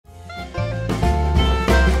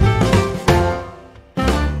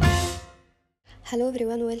Hello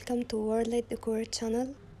everyone, welcome to World Decor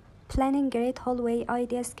channel. Planning great hallway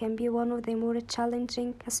ideas can be one of the more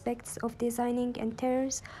challenging aspects of designing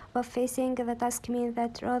interiors, but facing the task means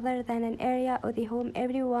that rather than an area of the home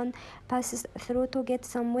everyone passes through to get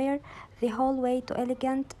somewhere, the hallway to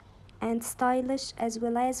elegant and stylish as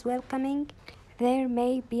well as welcoming. There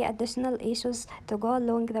may be additional issues to go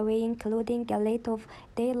along the way, including a lack of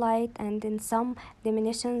daylight and in some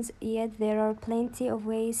dimensions, yet there are plenty of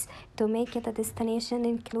ways to make it a destination,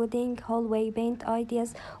 including hallway paint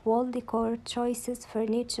ideas, wall decor choices,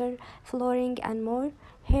 furniture, flooring, and more.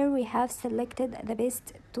 Here we have selected the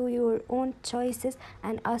best to your own choices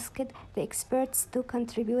and asked the experts to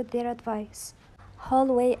contribute their advice.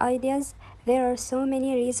 Hallway ideas. There are so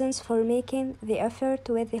many reasons for making the effort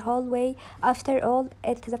with the hallway. After all,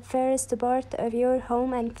 it's the first part of your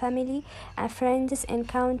home and family and friends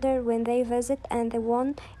encounter when they visit, and the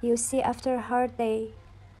one you see after a hard day.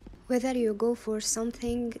 Whether you go for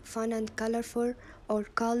something fun and colorful or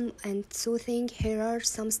calm and soothing, here are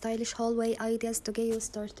some stylish hallway ideas to get you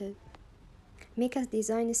started. Make a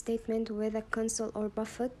design statement with a console or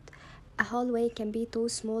buffet. A hallway can be too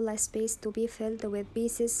small a space to be filled with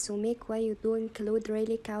pieces, so make what you do include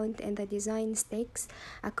really count in the design stakes.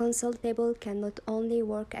 A console table can not only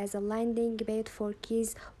work as a landing pad for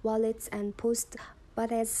keys, wallets, and posts,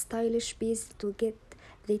 but as a stylish piece to get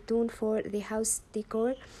the tone for the house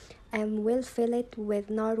decor, and will fill it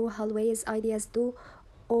with narrow hallways ideas too,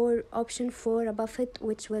 or option for a buffet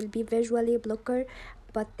which will be visually blocker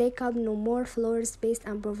but take up no more floor space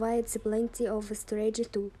and provides plenty of storage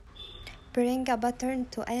too. Bring a pattern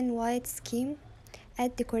to an white scheme.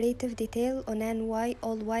 Add decorative detail on an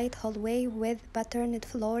all-white hallway with patterned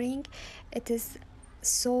flooring. It is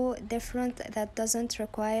so different that doesn't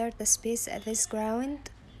require the space at this ground.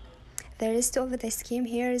 The rest of the scheme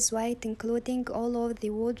here is white, including all of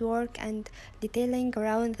the woodwork and detailing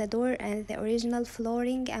around the door, and the original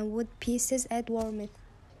flooring and wood pieces add warmth.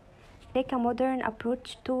 Take a modern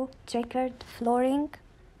approach to checkered flooring.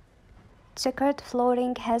 Checkered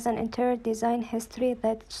flooring has an interior design history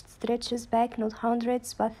that stretches back not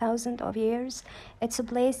hundreds but thousands of years. Its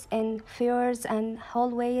place in foyers and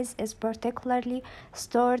hallways is particularly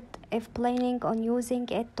stored. If planning on using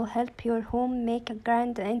it to help your home make a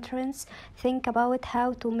grand entrance, think about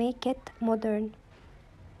how to make it modern.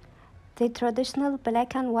 The traditional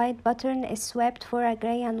black and white pattern is swapped for a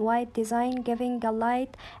gray and white design, giving a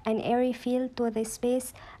light and airy feel to the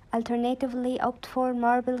space. Alternatively, opt for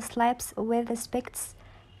marble slabs with specks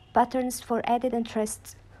patterns for added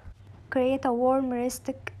interest. Create a warm,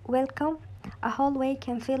 rustic welcome. A hallway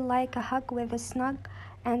can feel like a hug with snug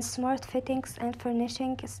and smart fittings and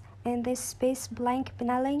furnishings. In this space, blank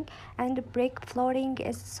paneling and brick flooring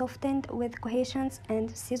is softened with cohesions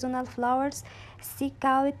and seasonal flowers. Seek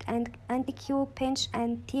out an antique pinch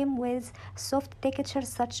and theme with soft textures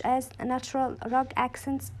such as natural rug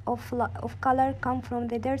accents of color come from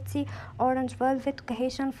the dirty orange velvet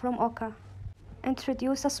cohesion from ochre.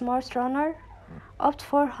 Introduce a smart runner. Opt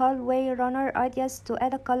for hallway runner ideas to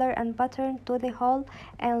add a color and pattern to the hall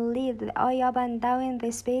and lead the eye up and down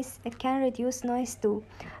the space. It can reduce noise too.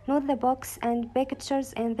 Note the box and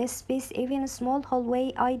pictures in this space. Even small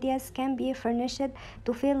hallway ideas can be furnished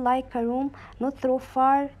to feel like a room, not through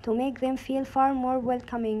far, to make them feel far more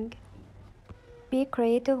welcoming. Be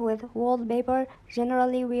creative with wallpaper.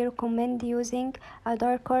 Generally, we recommend using a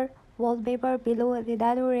darker wallpaper below the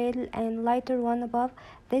dado rail and lighter one above.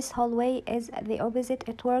 This hallway is the opposite.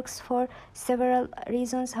 It works for several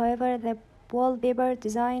reasons. However, the wallpaper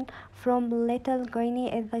design from Little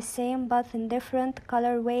Greenie is the same but in different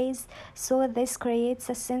colorways, so this creates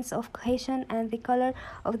a sense of cohesion, and the color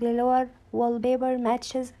of the lower wallpaper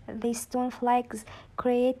matches the stone flags,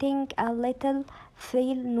 creating a little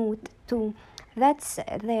feel note too. That's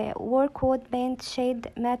the work wood paint shade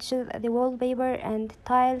matches the wallpaper and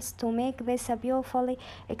tiles to make this a beautifully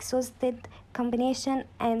exhausted combination.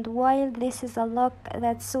 And while this is a look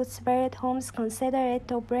that suits spirit homes, consider it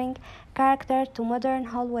to bring character to modern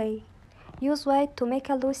hallway. Use white to make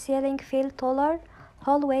a low ceiling feel taller.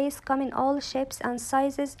 Hallways come in all shapes and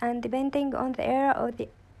sizes, and depending on the area of the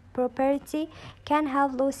property can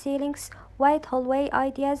have low ceilings. White hallway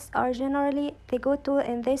ideas are generally the go-to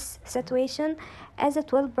in this situation, as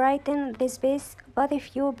it will brighten the space, but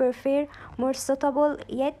if you prefer more suitable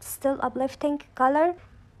yet still uplifting color,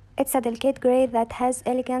 it's a delicate gray that has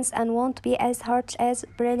elegance and won't be as harsh as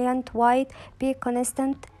brilliant white. Be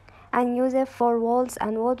consistent and use it for walls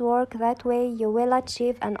and woodwork. That way you will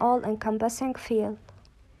achieve an all-encompassing feel.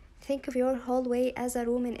 Think of your hallway as a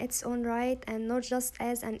room in its own right and not just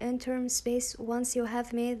as an interim space. Once you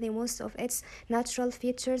have made the most of its natural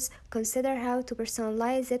features, consider how to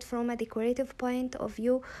personalize it from a decorative point of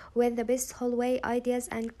view with the best hallway ideas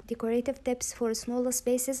and decorative tips for smaller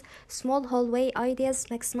spaces. Small hallway ideas: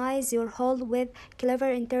 maximize your hall with clever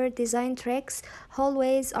interior design tricks.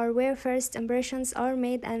 Hallways are where first impressions are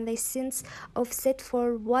made and the sense of set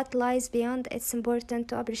for what lies beyond. It's important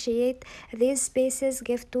to appreciate these spaces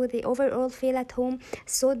give to the overall feel at home,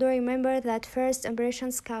 so do remember that first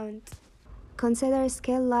impressions count. Consider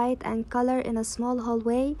scale, light, and color in a small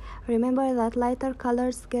hallway. Remember that lighter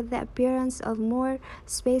colors give the appearance of more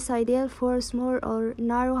space, ideal for small or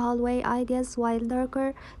narrow hallway ideas, while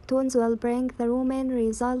darker tones will bring the room in,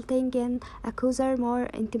 resulting in a cozier, more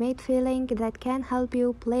intimate feeling that can help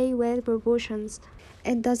you play with proportions.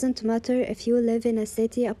 It doesn't matter if you live in a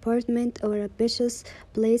city apartment or a precious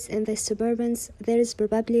place in the suburbs, there is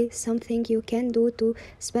probably something you can do to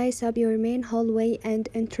spice up your main hallway and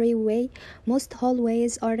entryway. Most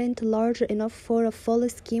hallways aren't large enough for a full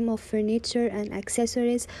scheme of furniture and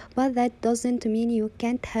accessories, but that doesn't mean you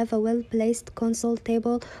can't have a well-placed console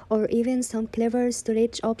table or even some clever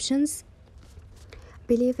storage options.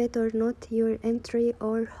 Believe it or not, your entry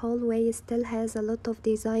or hallway still has a lot of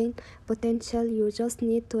design potential. You just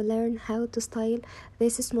need to learn how to style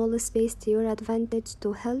this small space to your advantage.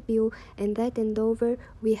 To help you in that endeavor,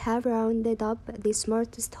 we have rounded up the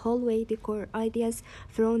smartest hallway decor ideas,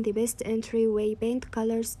 from the best entryway paint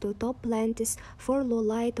colors to top plants for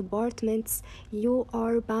low-light apartments. You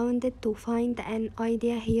are bound to find an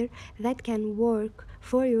idea here that can work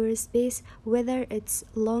for your space, whether it's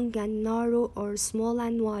long and narrow or small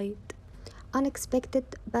and wide. Unexpected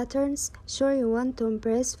patterns. Sure, you want to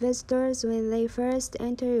impress visitors when they first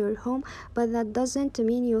enter your home, but that doesn't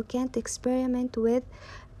mean you can't experiment with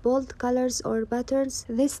bold colors or patterns.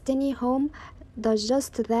 This tiny home does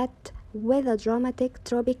just that, with a dramatic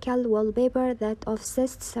tropical wallpaper that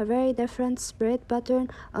offsets a very different spread pattern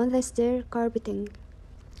on the stair carpeting.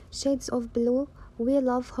 Shades of blue. We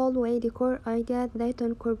love hallway decor ideas that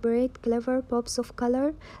incorporate clever pops of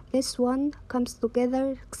color. This one comes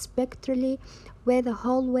together spectrally with a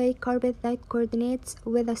hallway carpet that coordinates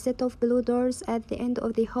with a set of blue doors at the end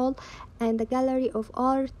of the hall and a gallery of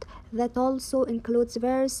art that also includes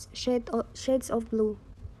various shades of blue.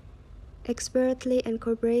 Expertly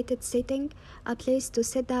incorporated seating. A place to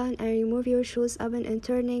sit down and remove your shoes upon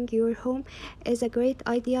entering your home is a great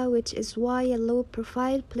idea, which is why a low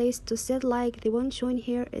profile place to sit like the one shown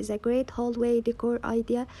here is a great hallway decor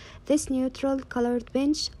idea. This neutral colored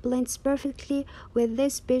bench blends perfectly with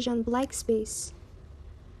this beige and black space.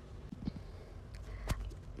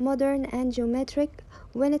 Modern and geometric.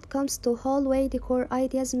 When it comes to hallway decor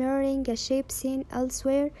ideas, mirroring a shape seen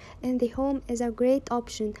elsewhere in the home is a great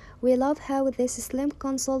option. We love how this slim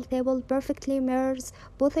console table perfectly mirrors,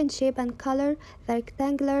 both in shape and color, the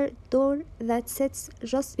rectangular door that sits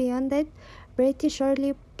just beyond it. Pretty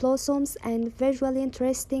cherry blossoms and visually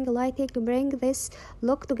interesting lighting bring this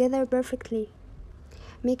look together perfectly.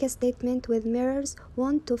 Make a statement with mirrors.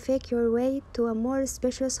 Want to fake your way to a more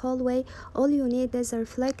spacious hallway? All you need is a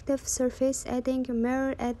reflective surface. Adding a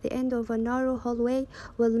mirror at the end of a narrow hallway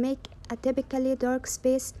will make a typically dark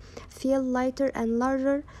space feel lighter and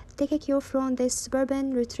larger. Take a cue from this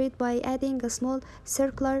suburban retreat by adding a small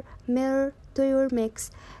circular mirror to your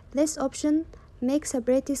mix. This option makes a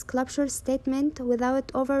pretty sculpture statement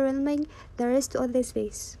without overwhelming the rest of the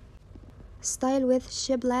space. Style with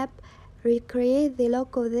shiplap. Recreate the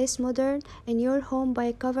look of this modern in your home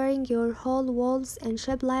by covering your hall walls in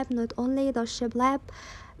shiplap. Not only does shiplap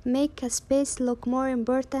make a space look more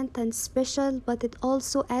important and special, but it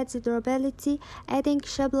also adds durability. Adding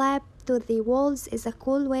shiplap to the walls is a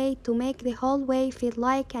cool way to make the hallway feel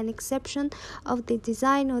like an exception of the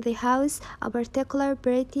design of the house, a particular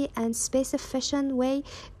pretty and space-efficient way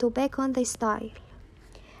to back on the style.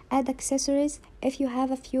 Add accessories. If you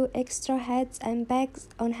have a few extra hats and bags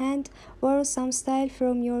on hand, borrow some style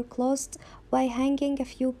from your closet by hanging a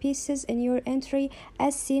few pieces in your entry,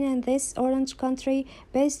 as seen in this orange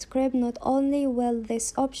country-based crib. Not only will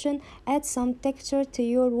this option add some texture to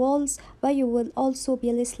your walls, but you will also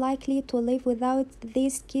be less likely to live without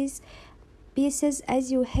these pieces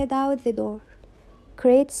as you head out the door.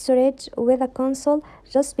 Create storage with a console.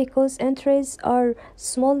 Just because entries are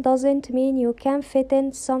small doesn't mean you can fit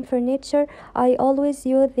in some furniture. I always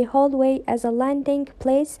use the hallway as a landing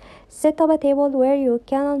place. Set up a table where you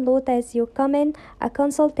can unload as you come in. A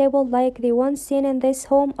console table like the one seen in this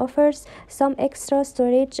home offers some extra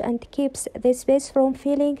storage and keeps the space from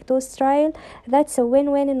feeling too sterile. That's a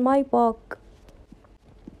win-win in my book.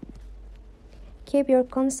 keep your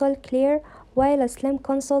console clear. While a slim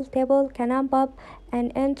console table can amp up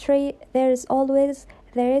an entry, there is always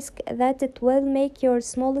the risk that it will make your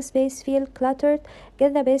small space feel cluttered.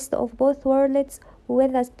 Get the best of both worlds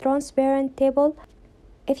with a transparent table.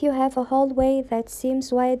 If you have a hallway that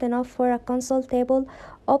seems wide enough for a console table,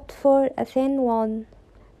 opt for a thin one.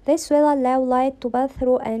 This will allow light to pass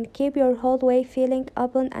through and keep your hallway feeling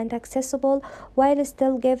open and accessible while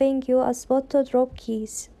still giving you a spot to drop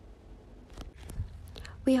keys.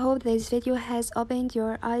 We hope this video has opened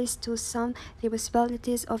your eyes to some the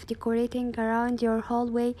possibilities of decorating around your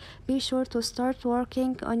hallway. Be sure to start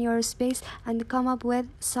working on your space and come up with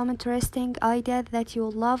some interesting ideas that you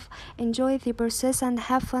love. Enjoy the process and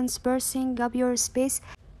have fun sprucing up your space.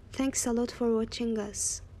 Thanks a lot for watching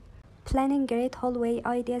us. Planning great hallway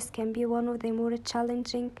ideas can be one of the more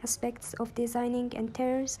challenging aspects of designing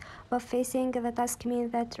interiors, but facing the task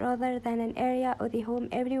means that rather than an area of the home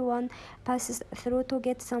everyone passes through to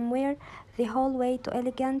get somewhere, the hallway to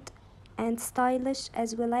elegant and stylish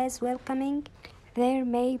as well as welcoming. There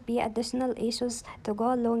may be additional issues to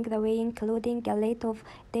go along the way, including a lack of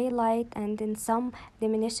daylight and in some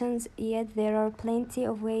dimensions, yet there are plenty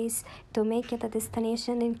of ways to make it a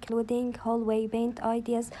destination, including hallway paint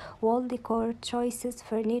ideas, wall decor choices,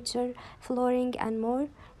 furniture, flooring, and more.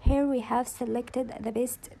 Here we have selected the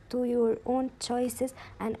best to your own choices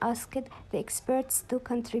and asked the experts to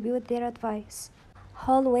contribute their advice.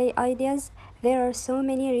 Hallway ideas. There are so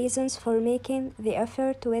many reasons for making the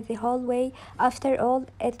effort with the hallway. After all,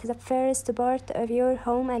 it's the first part of your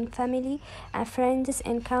home and family and friends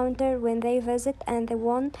encounter when they visit, and the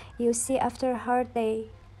one you see after a hard day.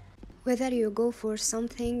 Whether you go for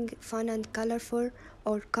something fun and colorful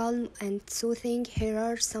or calm and soothing, here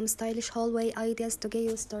are some stylish hallway ideas to get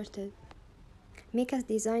you started. Make a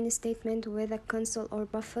design statement with a console or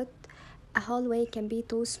buffet. A hallway can be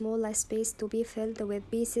too small a space to be filled with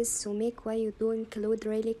pieces, so make what you do include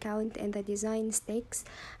really count in the design stakes.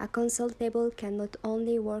 A console table can not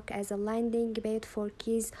only work as a landing pad for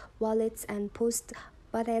keys, wallets, and posts,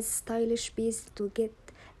 but as a stylish piece to get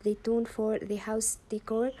the tone for the house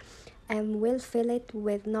decor, and will fill it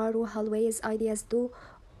with narrow hallways ideas too,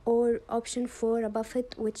 or option for a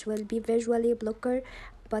buffet which will be visually blocker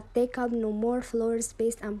but take up no more floor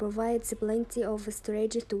space and provides plenty of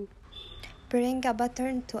storage too. Bring a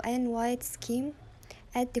pattern to an white scheme.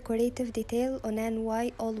 Add decorative detail on an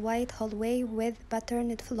all-white hallway with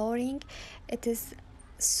patterned flooring. It is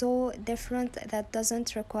so different that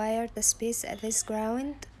doesn't require the space at this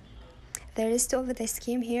ground. The rest of the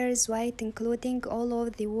scheme here is white, including all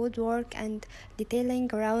of the woodwork and detailing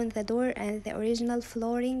around the door and the original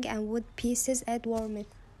flooring and wood pieces add warmth.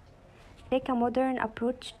 Take a modern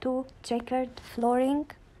approach to checkered flooring.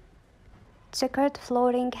 Checkered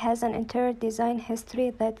flooring has an interior design history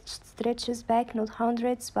that stretches back not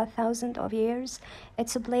hundreds but thousands of years.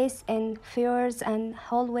 Its place in foyers and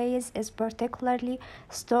hallways is particularly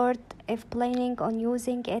stored. If planning on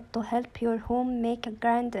using it to help your home make a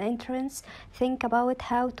grand entrance, think about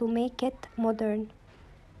how to make it modern.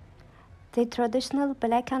 The traditional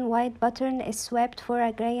black and white pattern is swapped for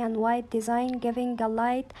a gray and white design, giving a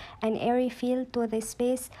light and airy feel to the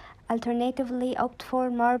space. Alternatively, opt for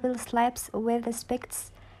marble slabs with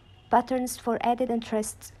specks patterns for added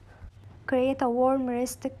interest. Create a warm,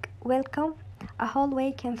 rustic welcome. A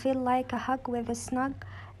hallway can feel like a hug with snug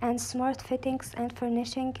and smart fittings and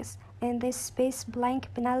furnishings. In this space, blank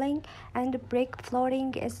paneling and brick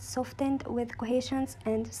flooring is softened with cohesions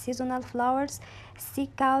and seasonal flowers.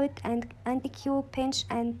 Seek out an antique pinch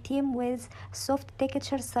and theme with soft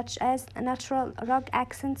textures such as natural rug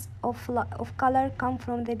accents of color come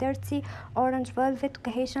from the dirty orange velvet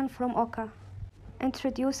cohesion from ochre.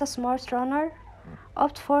 Introduce a smart runner.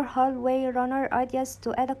 Opt for hallway runner ideas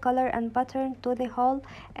to add a color and pattern to the hall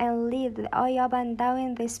and lead the eye up and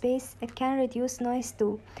down the space. It can reduce noise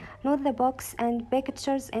too. Note the box and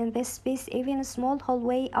pictures in this space. Even small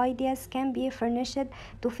hallway ideas can be furnished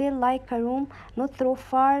to feel like a room, not too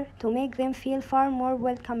far, to make them feel far more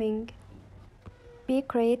welcoming. Be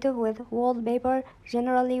creative with wallpaper.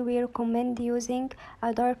 Generally, we recommend using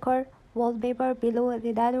a darker wallpaper below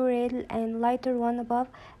the dado rail and lighter one above.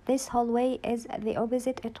 This hallway is the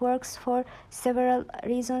opposite. It works for several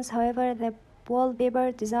reasons. However, the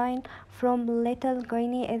wallpaper design from Little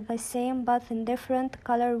Greenie is the same but in different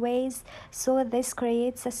colorways, so this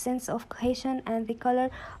creates a sense of cohesion, and the color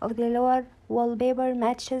of the lower wallpaper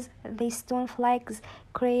matches the stone flags,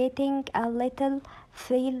 creating a little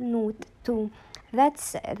feel note too.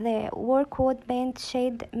 That's the work wood paint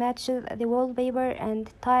shade matches the wallpaper and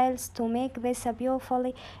tiles to make this a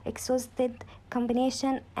beautifully exhausted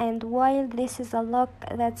combination. And while this is a look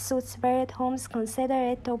that suits period homes,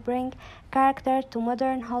 consider it to bring character to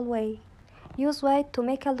modern hallway. Use white to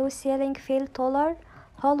make a low ceiling feel taller.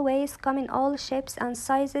 Hallways come in all shapes and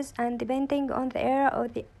sizes, and depending on the area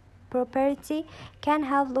of the property can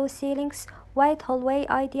have low ceilings. White hallway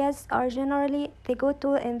ideas are generally the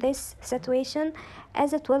go-to in this situation,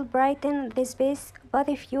 as it will brighten the space. But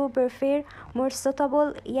if you prefer more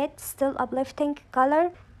suitable yet still uplifting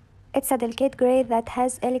color, it's a delicate gray that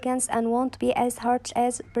has elegance and won't be as harsh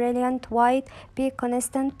as brilliant white. Be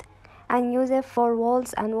consistent and use it for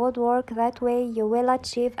walls and woodwork. That way you will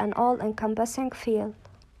achieve an all-encompassing feel.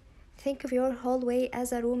 Think of your hallway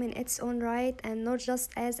as a room in its own right and not just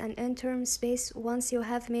as an interim space. Once you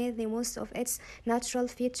have made the most of its natural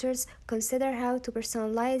features, consider how to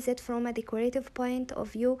personalize it from a decorative point of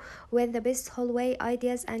view with the best hallway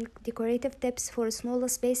ideas and decorative tips for smaller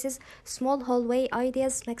spaces. Small hallway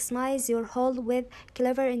ideas maximize your hall with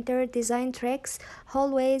clever interior design tricks.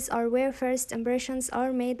 Hallways are where first impressions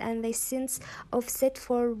are made and the sense of set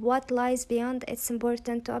for what lies beyond. It's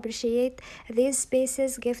important to appreciate these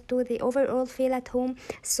spaces give to the overall feel at home,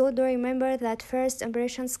 so do remember that first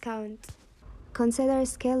impressions count. Consider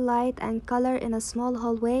scale, light, and color in a small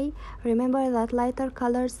hallway. Remember that lighter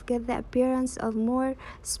colors give the appearance of more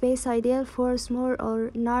space, ideal for small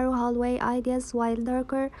or narrow hallway ideas, while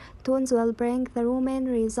darker tones will bring the room in,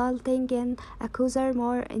 resulting in a cozier,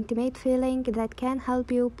 more intimate feeling that can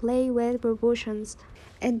help you play with proportions.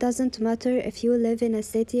 It doesn't matter if you live in a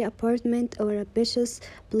city apartment or a precious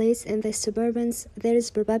place in the suburbs, there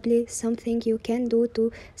is probably something you can do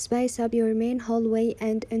to spice up your main hallway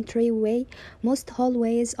and entryway. Most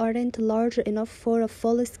hallways aren't large enough for a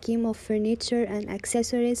full scheme of furniture and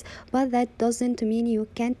accessories, but that doesn't mean you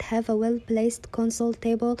can't have a well-placed console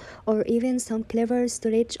table or even some clever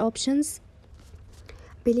storage options.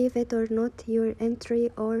 Believe it or not, your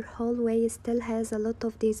entry or hallway still has a lot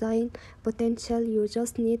of design potential. You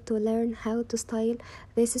just need to learn how to style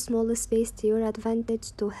this small space to your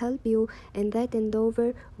advantage. To help you in that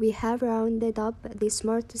endeavor, we have rounded up the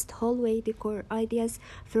smartest hallway decor ideas,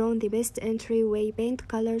 from the best entryway paint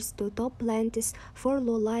colors to top plants for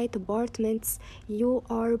low-light apartments. You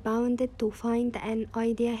are bound to find an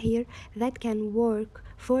idea here that can work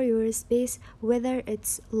for your space, whether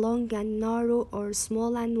it's long and narrow or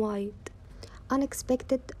small and wide.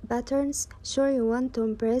 Unexpected patterns. Sure, you want to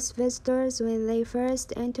impress visitors when they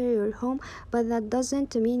first enter your home, but that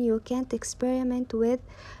doesn't mean you can't experiment with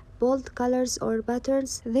bold colors or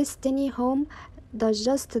patterns. This tiny home does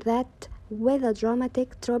just that, with a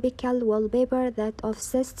dramatic tropical wallpaper that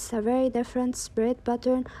offsets a very different spread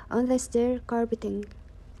pattern on the stair carpeting.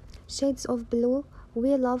 Shades of blue.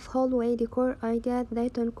 We love hallway decor ideas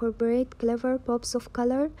that incorporate clever pops of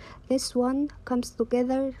color. This one comes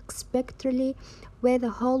together spectrally with a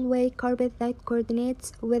hallway carpet that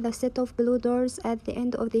coordinates with a set of blue doors at the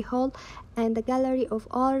end of the hall and a gallery of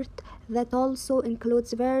art that also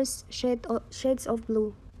includes various shades of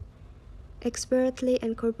blue. Expertly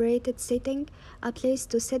incorporated seating. A place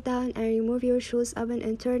to sit down and remove your shoes upon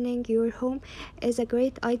entering your home is a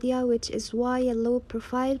great idea, which is why a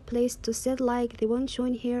low-profile place to sit like the one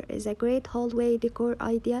shown here is a great hallway decor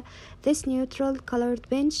idea. This neutral colored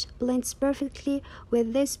bench blends perfectly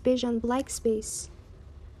with this beige and black space.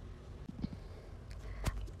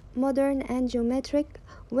 Modern and geometric.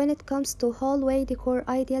 When it comes to hallway decor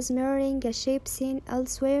ideas, mirroring a shape seen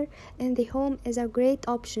elsewhere in the home is a great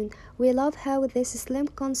option. We love how this slim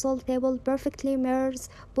console table perfectly mirrors,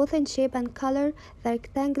 both in shape and color, the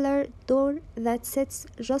rectangular door that sits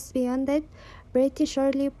just beyond it. Pretty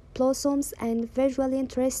Shirley blossoms and visually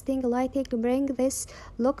interesting lighting bring this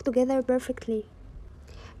look together perfectly.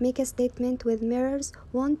 Make a statement with mirrors.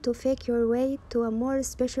 Want to fake your way to a more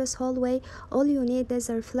spacious hallway? All you need is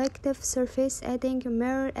a reflective surface. Adding a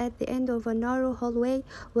mirror at the end of a narrow hallway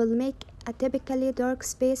will make a typically dark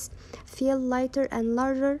space feel lighter and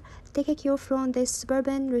larger. Take a cue from this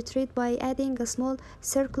suburban retreat by adding a small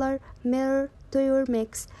circular mirror to your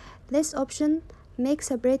mix. This option makes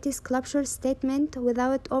a pretty sculpture statement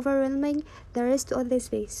without overwhelming the rest of the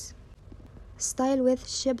space. Style with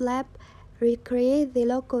shiplap. Recreate the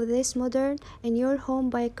look of this modern in your home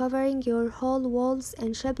by covering your hall walls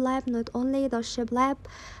in shiplap. Not only does shiplap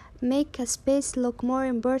make a space look more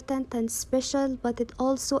important and special, but it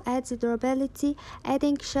also adds durability.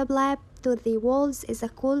 Adding shiplap to the walls is a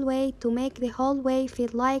cool way to make the hallway feel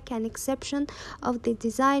like an exception of the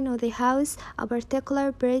design of the house, a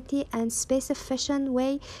particular pretty and space-efficient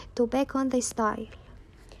way to back on the style.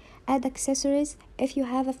 Add accessories. If you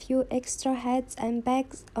have a few extra hats and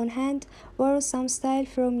bags on hand, borrow some style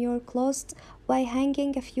from your closet by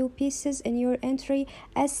hanging a few pieces in your entry,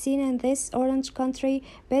 as seen in this orange country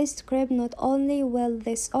based crib. Not only will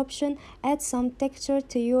this option add some texture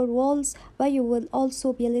to your walls, but you will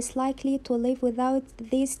also be less likely to live without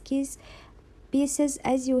these keys pieces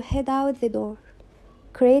as you head out the door.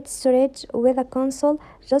 Create storage with a console.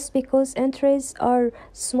 Just because entries are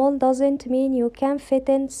small doesn't mean you can fit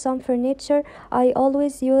in some furniture. I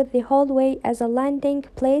always use the hallway as a landing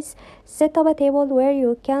place. Set up a table where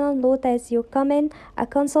you can unload as you come in. A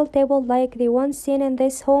console table like the one seen in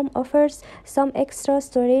this home offers some extra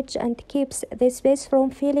storage and keeps the space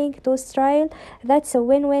from feeling too sterile. That's a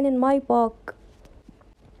win-win in my book.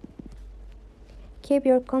 Keep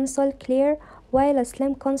your console clear. While a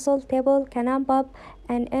slim console table can amp up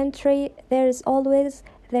an entry, there is always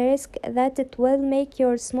the risk that it will make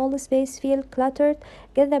your small space feel cluttered.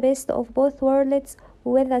 Get the best of both worlds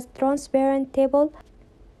with a transparent table.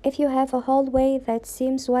 If you have a hallway that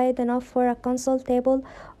seems wide enough for a console table,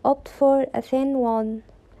 opt for a thin one.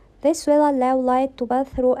 This will allow light to pass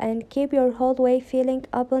through and keep your hallway feeling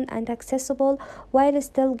open and accessible while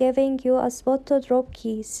still giving you a spot to drop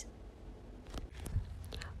keys.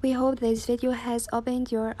 We hope this video has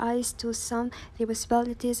opened your eyes to some the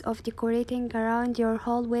possibilities of decorating around your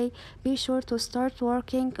hallway. Be sure to start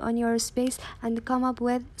working on your space and come up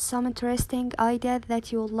with some interesting ideas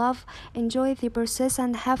that you love. Enjoy the process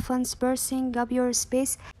and have fun sprucing up your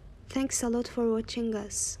space. Thanks a lot for watching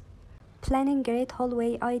us. Planning great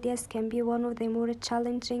hallway ideas can be one of the more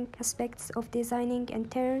challenging aspects of designing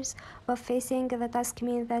interiors, but facing the task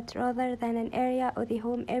means that rather than an area of the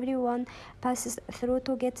home everyone passes through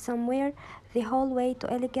to get somewhere, the hallway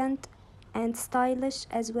to elegant and stylish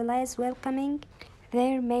as well as welcoming.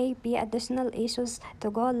 There may be additional issues to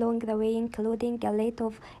go along the way, including a lack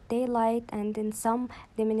of daylight and in some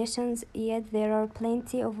dimensions, yet there are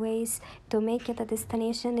plenty of ways to make it a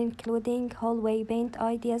destination, including hallway paint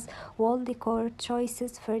ideas, wall decor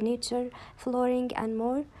choices, furniture, flooring, and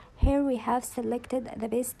more. Here we have selected the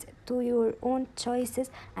best to your own choices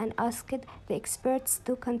and asked the experts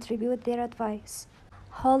to contribute their advice.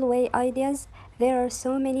 Hallway ideas. There are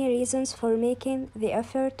so many reasons for making the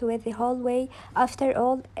effort with the hallway. After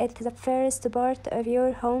all, it's the first part of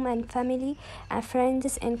your home and family and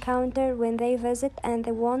friends encounter when they visit, and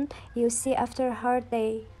the one you see after a hard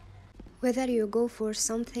day. Whether you go for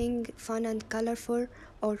something fun and colorful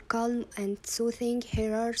or calm and soothing,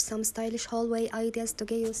 here are some stylish hallway ideas to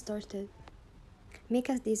get you started. Make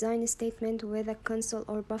a design statement with a console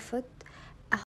or buffet.